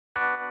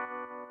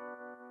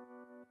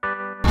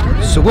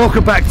So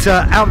welcome back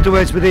to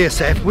Outdoors with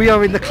ESF. We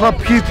are in the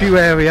Club Pew Pew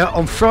area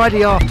on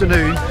Friday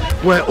afternoon,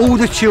 where all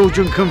the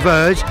children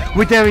converge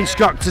with their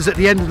instructors at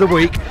the end of the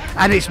week,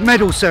 and it's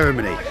medal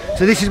ceremony.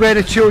 So this is where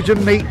the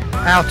children meet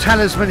our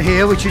talisman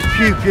here, which is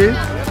Pew Pew.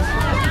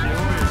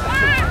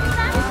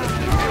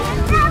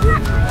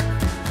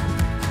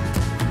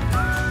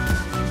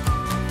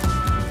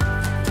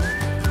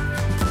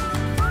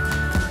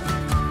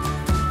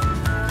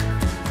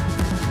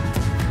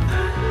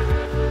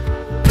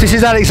 This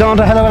is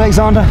Alexander. Hello,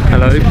 Alexander.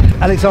 Hello.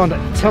 Alexander,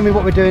 tell me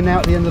what we're doing now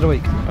at the end of the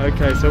week.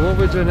 Okay, so what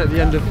we're doing at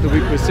the end of the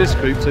week with this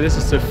group, so this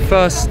is the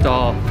first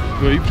star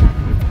group.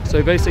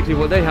 So basically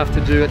what they have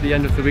to do at the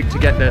end of the week to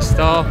get their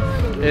star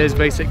is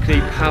basically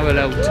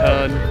parallel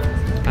turn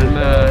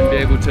and be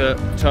able to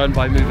turn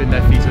by moving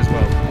their feet as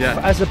well. Yeah.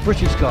 As a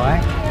British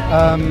guy,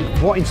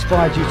 what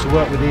inspired you to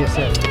work with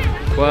ESF?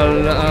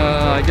 Well,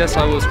 I guess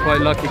I was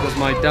quite lucky because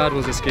my dad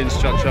was a ski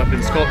instructor up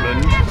in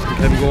Scotland,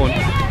 in Gordon,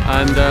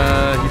 and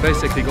he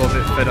basically got a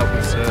bit fed up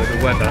with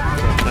the weather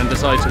and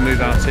decided to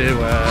move out here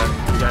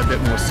where you get a bit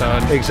more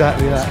sun.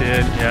 Exactly that.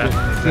 Skiing, yeah,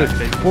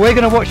 exactly. Good. Well, we're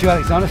going to watch you,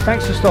 Alexander.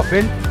 Thanks for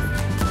stopping.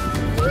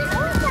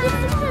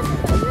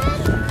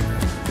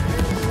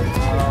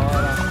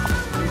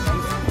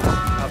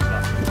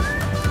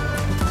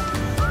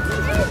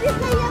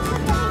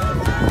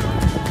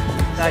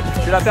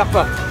 Tu la perds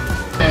pas.